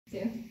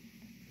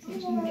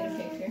You can get a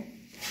picture.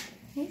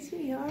 Hey,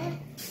 sweetheart.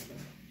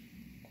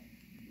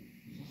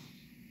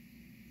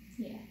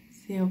 Yeah.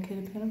 Is he okay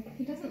to pet him?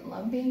 He doesn't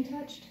love being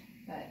touched,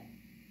 but...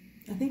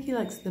 I think he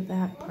likes the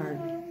back part.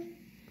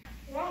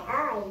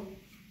 You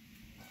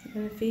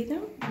gonna feed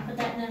him? Put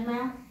that in his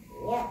mouth?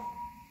 Yeah.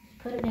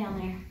 Put it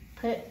down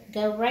there.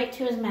 Go right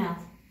to his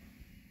mouth.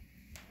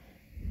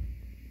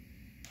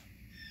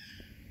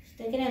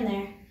 Stick it in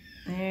there.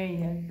 There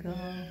you go.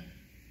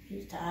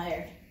 He's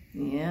tired.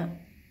 Yeah.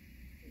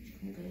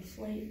 He's gonna go to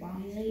sleep while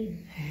he's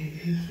eating.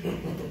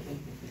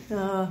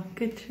 Oh,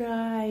 good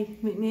try.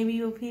 Maybe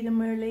you'll feed him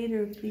more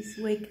later if he's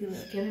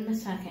wakey. Give him a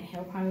second.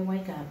 He'll probably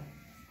wake up.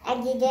 I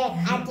did that.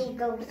 I did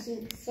go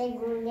see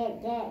single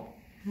like that.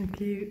 How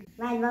cute.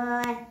 My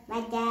mom,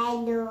 my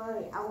dad knew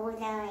all the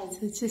time.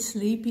 Such a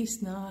sleepy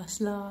sloth.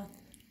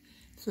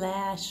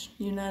 Flash.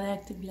 You're not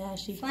active,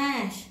 Flashy.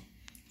 Flash.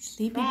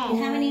 Sleepy You boy.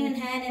 haven't even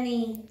had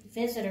any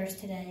visitors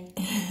today.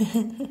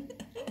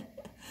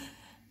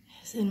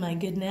 It's in my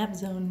good nap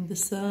zone in the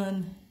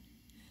sun.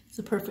 It's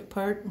the perfect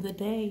part of the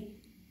day.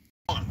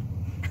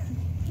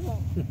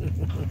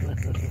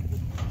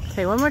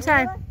 Okay, one more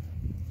time.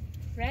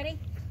 Ready?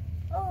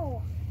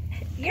 Oh,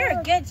 You're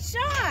a good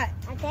shot.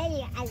 I tell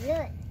you, I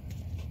look.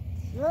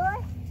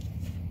 Look,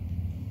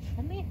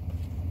 Come here.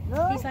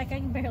 look. He's like, I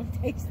can barely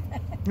taste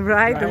that.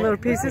 Right, the little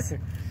pieces.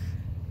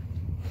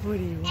 What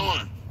do you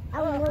want?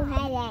 I want to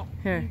have that.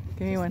 Here,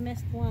 give me Just one.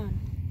 missed one.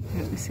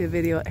 Let me see a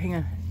video. Hang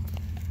on.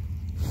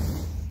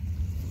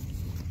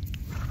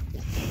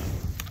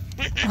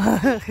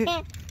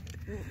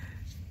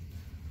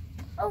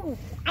 Oh,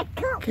 I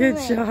caught Good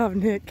one. job,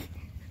 Nick.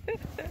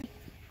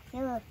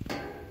 Look.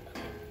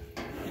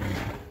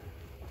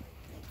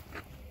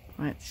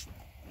 Watch.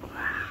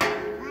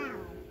 Wow.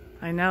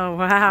 I know.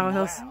 Wow, that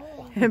was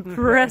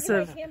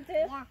impressive. Him too?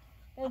 Yeah.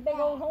 Those big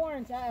old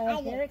horns.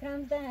 Uh-oh, here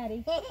comes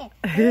Daddy.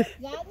 Daddy?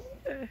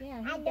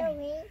 Yeah, I know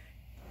me.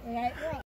 Right.